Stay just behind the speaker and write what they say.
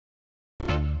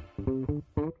Hello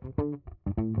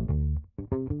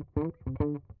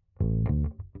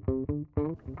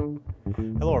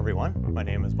everyone, my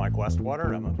name is Mike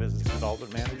Westwater. I'm a business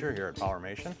development manager here at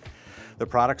PowerMation. The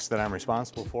products that I'm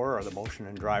responsible for are the motion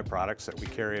and drive products that we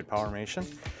carry at PowerMation.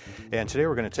 And today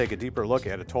we're going to take a deeper look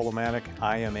at a Tolomatic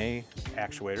IMA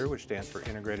actuator, which stands for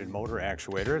Integrated Motor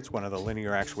Actuator. It's one of the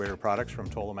linear actuator products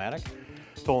from Tolomatic.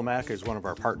 Tolomatic is one of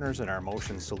our partners in our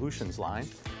Motion Solutions line.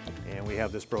 And we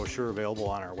have this brochure available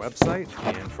on our website.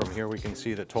 And from here we can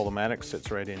see that Tolomatic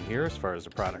sits right in here as far as the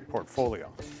product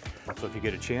portfolio. So if you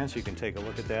get a chance, you can take a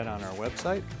look at that on our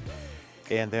website.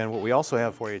 And then what we also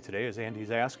have for you today is Andy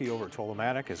Zaske over at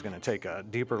Tolomatic is going to take a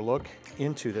deeper look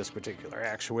into this particular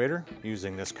actuator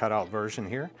using this cutout version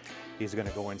here. He's going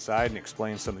to go inside and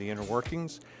explain some of the inner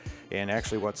workings and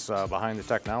actually what's behind the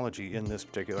technology in this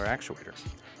particular actuator.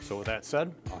 So with that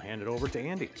said, I'll hand it over to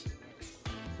Andy.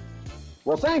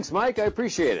 Well, thanks, Mike. I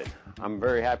appreciate it. I'm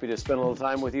very happy to spend a little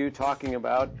time with you talking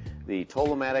about the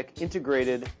Tolomatic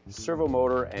Integrated Servo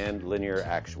Motor and Linear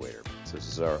Actuator. So this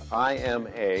is our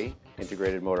IMA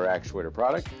Integrated Motor Actuator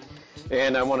product.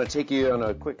 And I want to take you on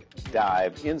a quick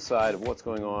dive inside of what's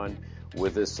going on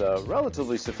with this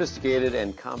relatively sophisticated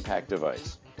and compact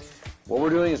device. What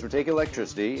we're doing is we're taking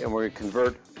electricity and we're going to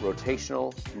convert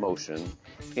rotational motion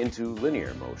into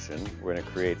linear motion. We're going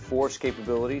to create force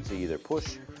capability to either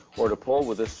push or to pull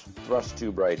with this thrust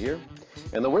tube right here.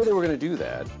 And the way that we're going to do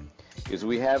that is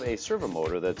we have a servo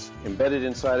motor that's embedded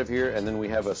inside of here, and then we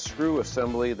have a screw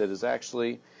assembly that is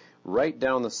actually right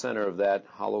down the center of that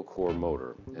hollow core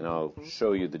motor. And I'll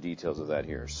show you the details of that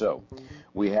here. So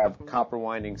we have copper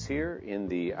windings here in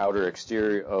the outer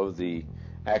exterior of the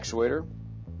actuator.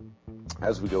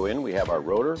 As we go in, we have our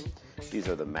rotor. These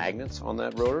are the magnets on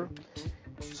that rotor.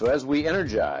 So as we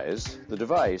energize the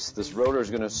device, this rotor is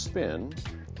going to spin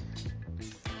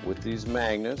with these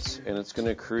magnets, and it's going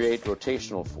to create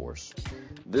rotational force.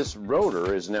 This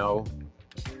rotor is now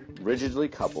rigidly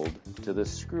coupled to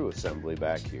this screw assembly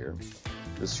back here.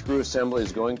 The screw assembly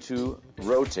is going to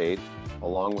rotate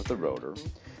along with the rotor,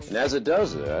 and as it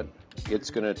does that, it's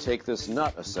going to take this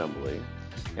nut assembly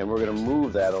and we're going to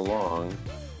move that along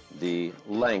the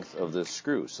length of this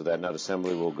screw. So that nut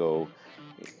assembly will go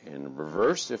in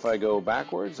reverse if I go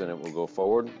backwards, and it will go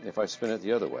forward if I spin it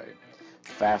the other way. The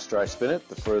faster I spin it,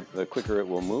 the quicker it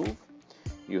will move.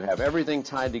 You have everything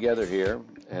tied together here,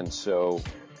 and so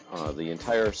the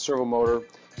entire servo motor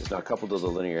is now coupled to the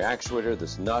linear actuator.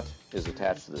 This nut is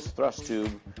attached to this thrust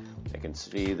tube. I can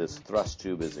see this thrust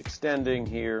tube is extending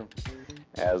here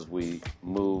as we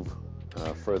move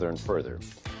further and further.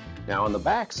 Now on the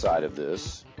back side of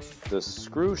this, the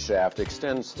screw shaft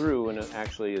extends through and it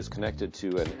actually is connected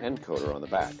to an encoder on the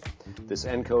back. This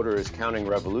encoder is counting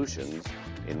revolutions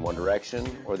in one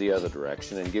direction or the other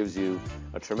direction and gives you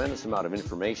a tremendous amount of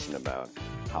information about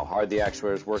how hard the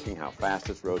actuator is working, how fast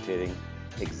it's rotating,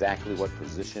 exactly what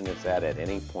position it's at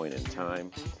any point in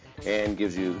time, and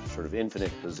gives you sort of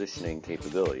infinite positioning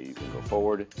capability. You can go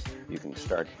forward, you can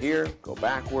start here, go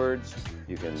backwards,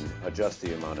 you can adjust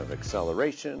the amount of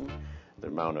acceleration, the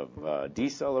amount of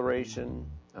deceleration.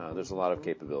 There's a lot of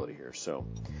capability here. So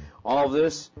all of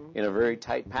this in a very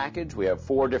tight package. We have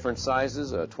 4 different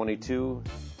sizes, 22,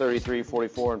 33,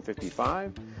 44, and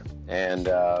 55. And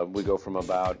we go from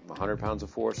about 100 pounds of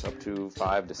force up to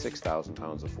 5,000 to 6,000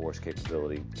 pounds of force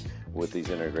capability with these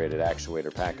integrated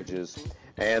actuator packages.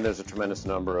 And there's a tremendous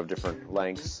number of different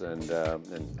lengths and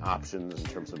options in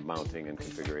terms of mounting and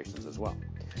configurations as well.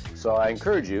 So I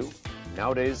encourage you,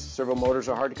 nowadays servo motors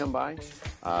are hard to come by.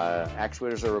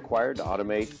 Actuators are required to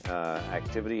automate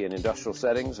activity in industrial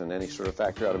settings and any sort of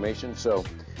factory automation. So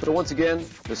once again,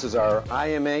 this is our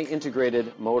IMA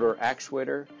Integrated Motor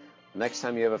Actuator. Next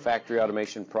time you have a factory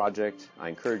automation project, I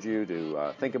encourage you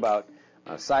to think about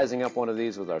sizing up one of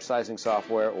these with our sizing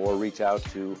software, or reach out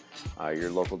to your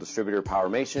local distributor,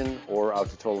 PowerMation, or out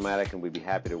to Tolomatic, and we'd be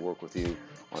happy to work with you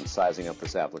on sizing up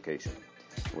this application.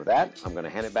 With that, I'm going to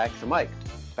hand it back to Mike.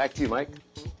 Back to you, Mike.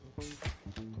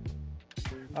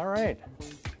 All right.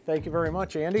 Thank you very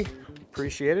much, Andy.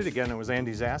 Appreciate it. Again, it was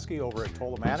Andy Zaske over at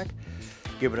Tolomatic,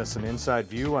 giving us an inside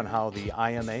view on how the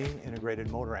IMA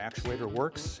Integrated Motor Actuator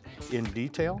works in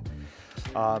detail.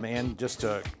 And just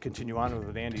to continue on with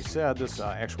what Andy said, this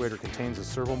actuator contains a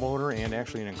servo motor and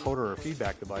actually an encoder or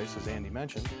feedback device, as Andy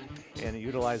mentioned, and it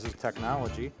utilizes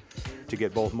technology to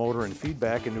get both motor and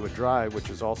feedback into a drive, which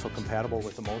is also compatible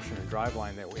with the motion and drive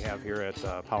line that we have here at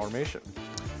PowerMation.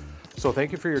 So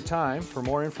thank you for your time. For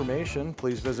more information,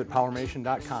 please visit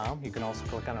PowerMation.com. You can also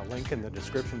click on a link in the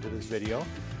description to this video.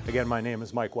 Again, my name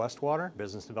is Mike Westwater,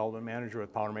 Business Development Manager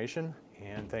with PowerMation,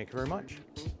 and thank you very much.